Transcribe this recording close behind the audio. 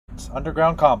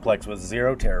Underground complex with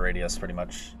 0 terror radius, pretty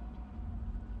much.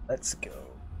 Let's go.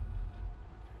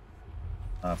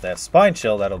 If they have spine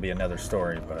chill, that'll be another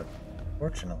story, but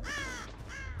fortunately.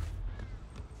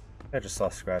 I just saw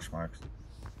scratch marks.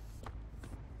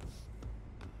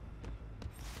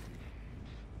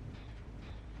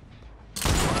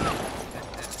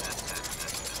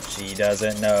 She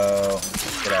doesn't know.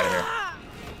 Get out of here.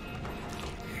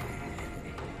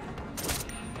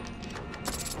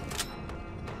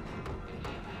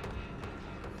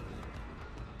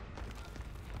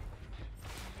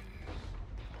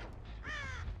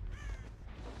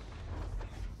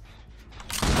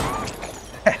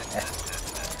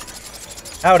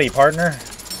 Howdy, partner.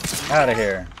 Out of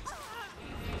here.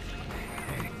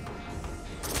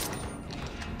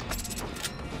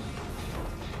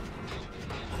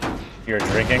 You're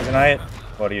drinking tonight?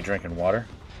 What are you drinking? Water?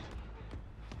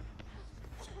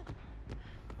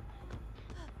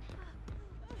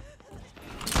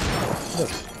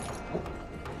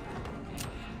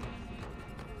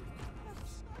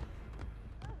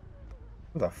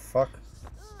 Who the fuck?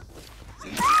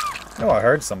 No, I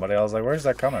heard somebody. I was like, where's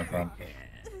that coming from?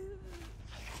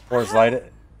 Coors Light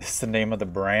is the name of the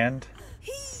brand.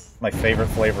 My favorite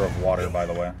flavor of water, by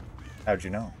the way. How'd you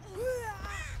know?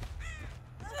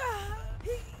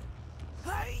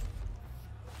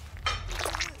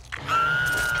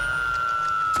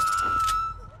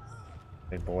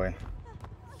 Hey, boy.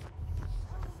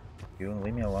 You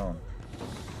leave me alone.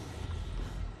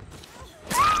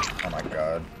 Oh my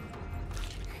god.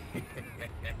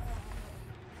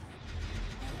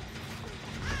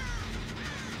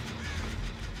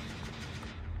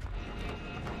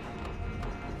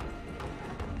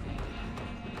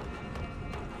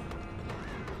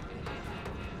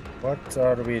 What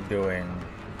are we doing?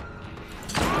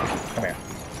 Come here.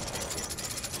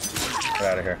 Get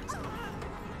out of here.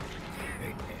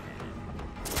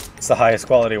 It's the highest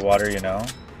quality water, you know?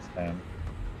 Same.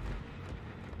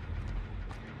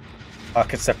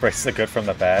 Hawkins separates the good from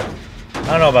the bad. I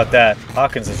don't know about that.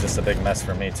 Hawkins is just a big mess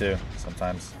for me, too,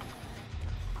 sometimes.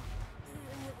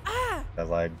 That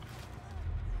leg.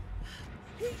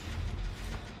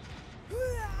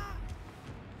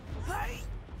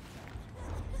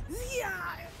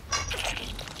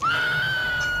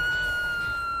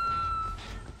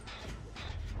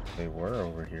 They were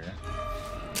over here.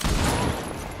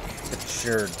 Get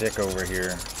your dick over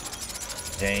here,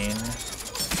 Jane.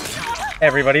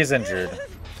 Everybody's injured.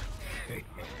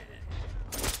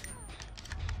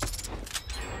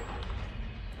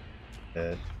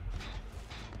 Dead.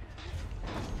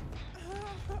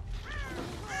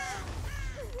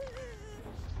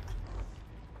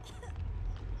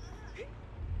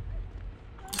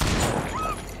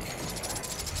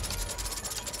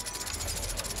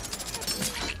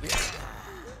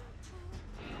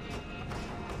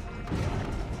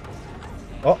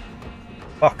 Oh,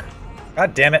 fuck.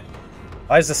 God damn it.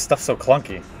 Why is this stuff so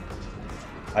clunky?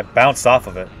 I bounced off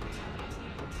of it.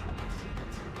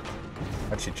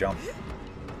 How'd she jump?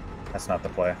 That's not the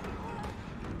play.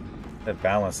 It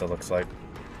balanced, it looks like.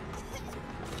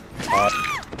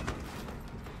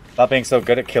 Stop being so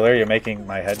good at killer, you're making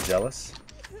my head jealous.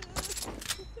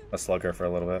 Let's slug her for a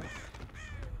little bit.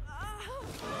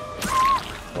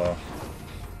 Whoa.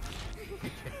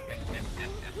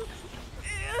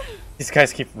 These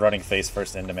guys keep running face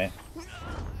first into me.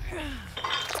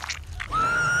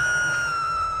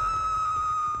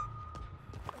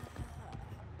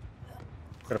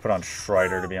 Could have put on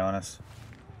Strider, to be honest.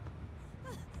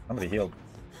 Somebody healed.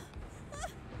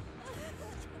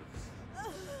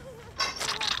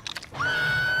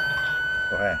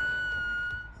 Oh, hey.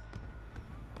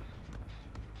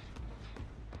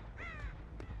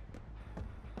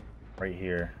 Right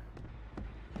here.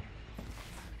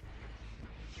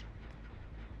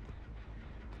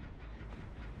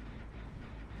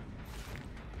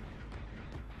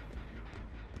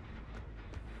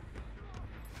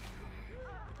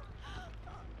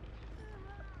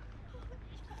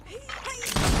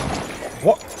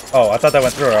 What? Oh, I thought that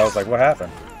went through her. I was like, what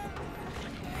happened?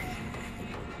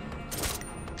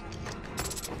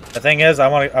 The thing is, I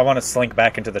want to slink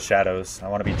back into the shadows. I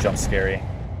want to be jump scary.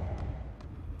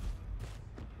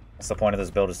 That's the point of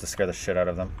this build, is to scare the shit out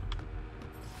of them.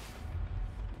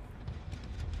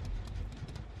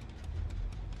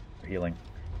 They're healing.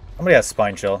 Somebody has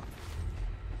spine chill.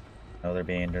 No,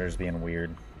 they're just being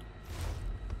weird.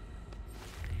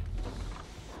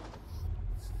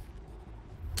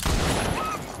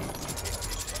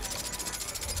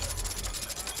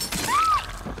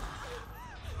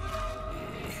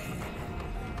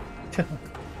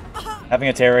 Having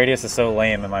a terror radius is so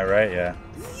lame, am I right? Yeah.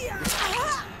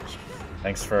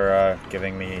 Thanks for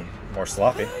giving me more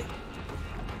sloppy.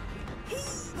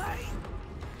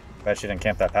 Bet she didn't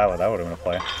camp that pallet. That would have been a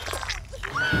play.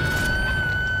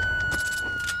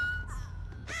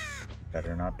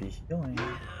 Better not be healing.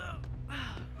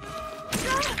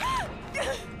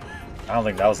 I don't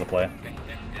think that was the play.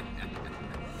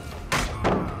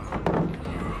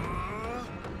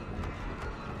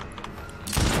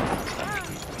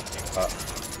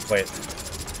 Wait.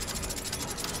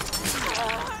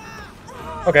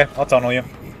 Okay, I'll tunnel you.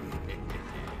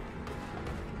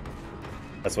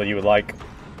 That's what you would like.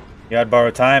 You had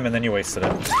borrowed time and then you wasted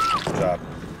it. Good job.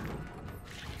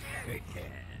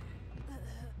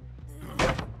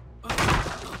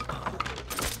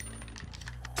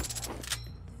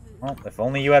 Well, if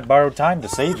only you had borrowed time to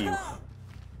save you.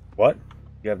 What?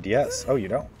 You have DS? Oh, you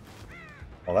don't.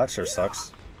 Well, that sure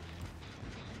sucks.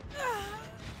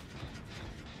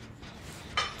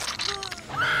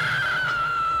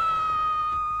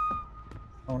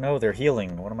 Oh no, they're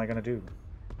healing. What am I gonna do?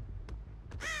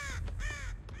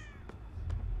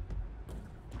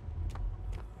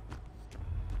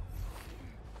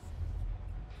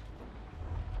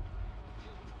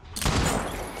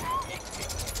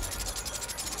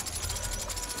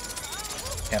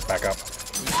 Can't back up.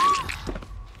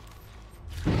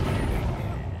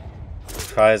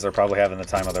 Guys are probably having the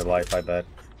time of their life, I bet.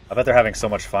 I bet they're having so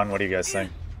much fun. What do you guys think?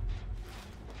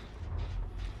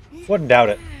 Wouldn't doubt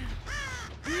it.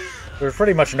 There's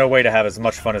pretty much no way to have as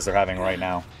much fun as they're having right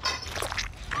now.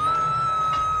 I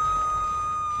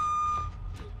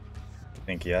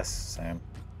think yes, Sam.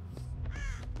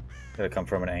 Gotta come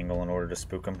from an angle in order to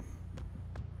spook him.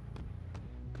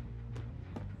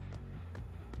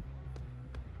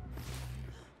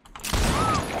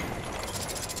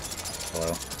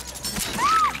 Hello.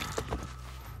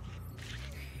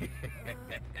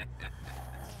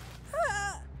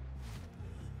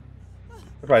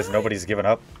 Surprised nobody's given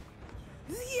up.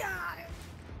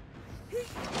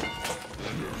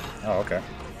 Oh, okay.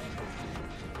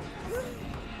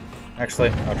 Actually,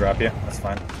 I'll drop you. That's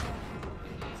fine.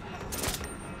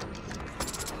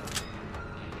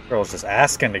 Girl's just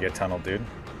asking to get tunneled, dude.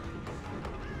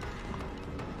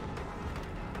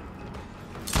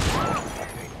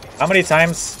 How many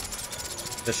times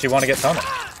does she want to get tunneled?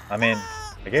 I mean,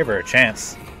 I gave her a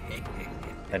chance.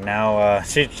 And now,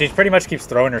 she pretty much keeps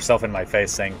throwing herself in my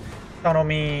face saying, tunnel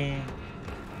me.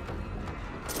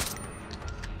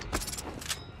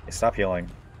 Hey, stop healing.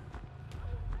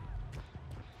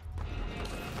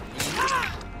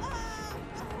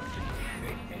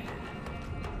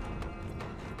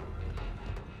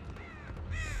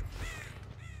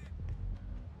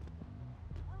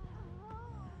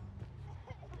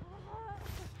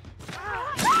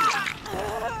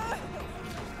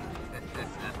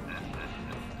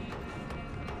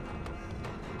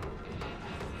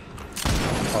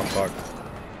 Oh, fuck.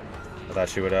 I thought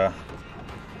she would, Oh.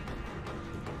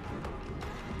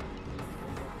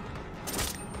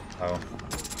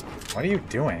 What are you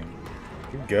doing?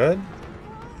 You good?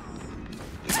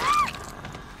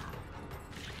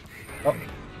 Oh.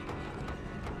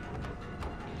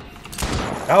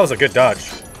 That was a good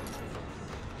dodge.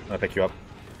 I'm gonna pick you up.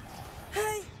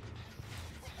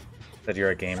 Said you're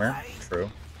a gamer.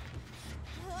 True.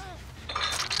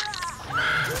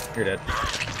 You're dead.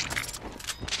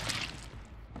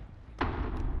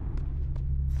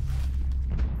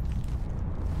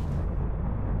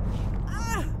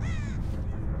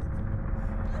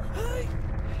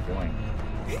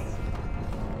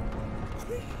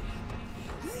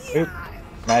 Oop.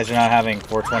 Imagine not having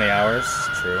 420 hours.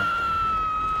 True.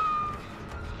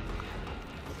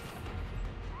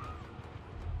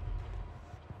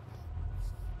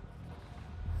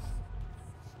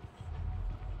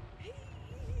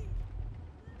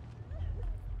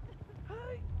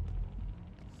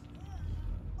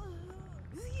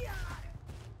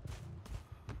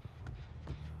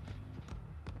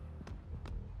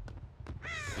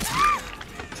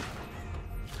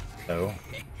 So.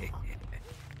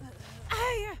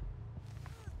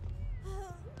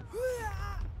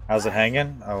 How's it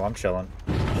hanging? Oh, I'm chilling.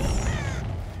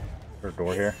 There's a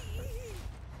door here.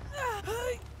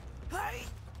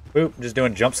 Boop, just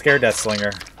doing Jumpscare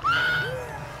Deathslinger.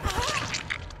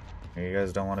 You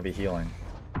guys don't want to be healing.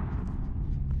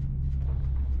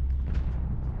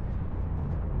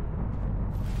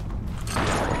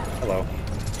 Hello.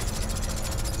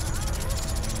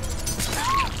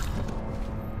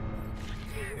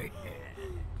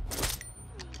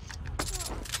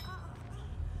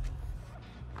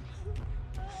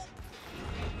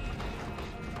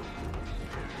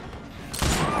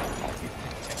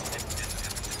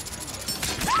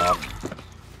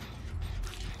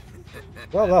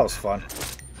 Well, that was fun.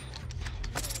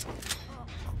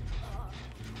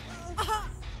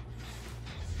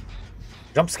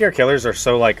 Jump scare killers are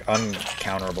so, like,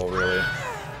 uncounterable, really.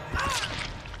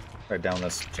 Right down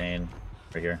this chain.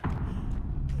 Right here.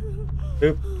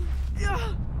 Oop.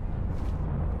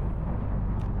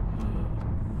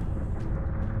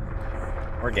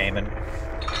 We're gaming.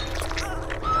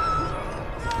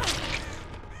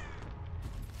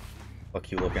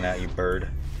 Fuck you looking at, you bird.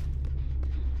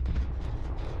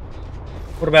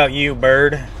 What about you,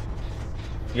 bird?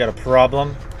 You got a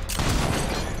problem?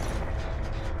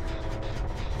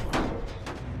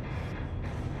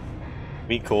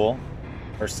 Be cool.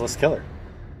 Merciless killer.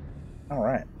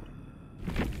 Alright.